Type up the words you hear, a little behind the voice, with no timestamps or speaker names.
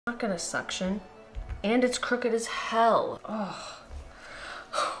Not gonna suction. And it's crooked as hell. Oh.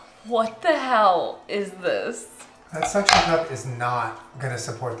 What the hell is this? That suction cup is not gonna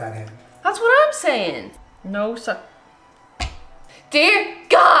support that hand. That's what I'm saying. No suck. Dear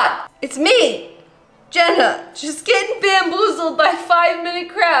God, it's me, Jenna, just getting bamboozled by 5-minute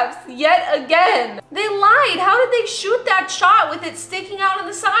crafts yet again. They lied. How did they shoot that shot with it sticking out on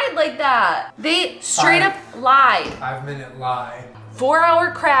the side like that? They straight up lied. 5-minute lie.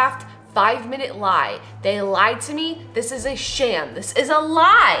 4-hour craft, 5-minute lie. They lied to me. This is a sham. This is a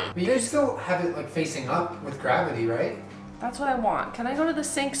lie. But you can still have it like facing up with gravity, right? That's what I want. Can I go to the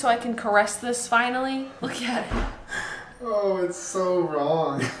sink so I can caress this finally? Look at it. Oh, it's so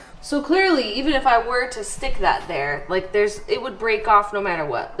wrong. So clearly, even if I were to stick that there, like it would break off no matter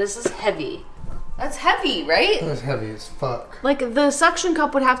what. This is heavy. That's heavy, right? That's heavy as fuck. Like the suction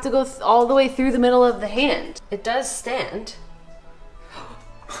cup would have to go all the way through the middle of the hand. It does stand.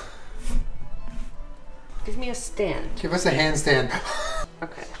 Give me a stand. Give us a handstand.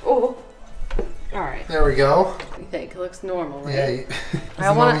 Okay. Oh. All right. There we go. What do you think? It looks normal, right? Yeah. This is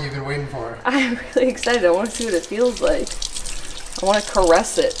the moment you've been waiting for. I'm really excited. I want to see what it feels like. I want to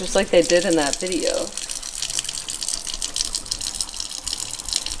caress it, just like they did in that video.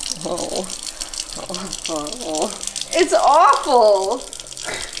 Oh. Oh. It's awful.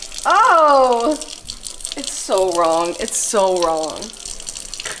 Oh. It's so wrong. It's so wrong.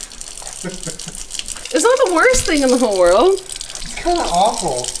 It's not the worst thing in the whole world. It's kind of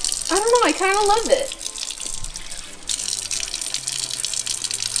awful. I don't know, I kind of love it.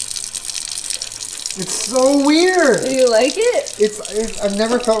 It's so weird. Do you like it? I've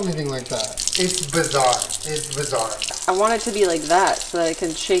never felt anything like that. It's bizarre. It's bizarre. I want it to be like that so that I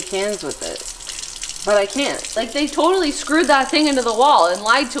can shake hands with it. But I can't. Like they totally screwed that thing into the wall and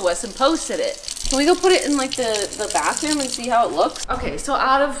lied to us and posted it. Can we go put it in like the bathroom and see how it looks? Okay, so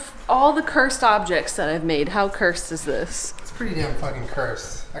out of all the cursed objects that I've made, how cursed is this? It's pretty damn fucking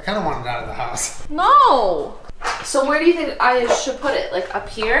cursed. I kind of want it out of the house. No! So where do you think I should put it? Like up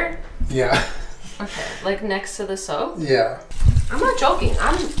here? Yeah. Okay, like next to the soap? Yeah. I'm not joking.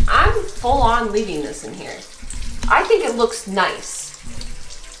 I'm full on leaving this in here. I think it looks nice.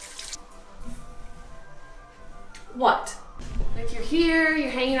 What? Like you're here, you're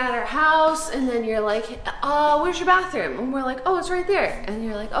hanging out at our house, and then you're like, where's your bathroom? And we're like, oh, it's right there. And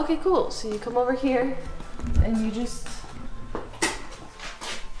you're like, okay, cool. So you come over here and you just...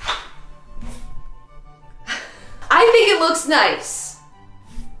 I think it looks nice.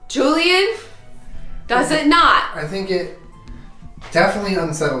 Julien, does it not? I think it definitely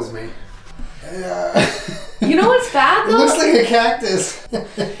unsettles me. You know what's bad though? It looks like a cactus.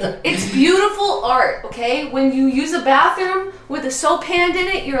 It's beautiful art, okay? When you use a bathroom with a soap hand in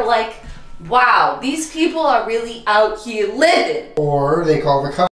it, you're like, wow, these people are really out here living. Or they call the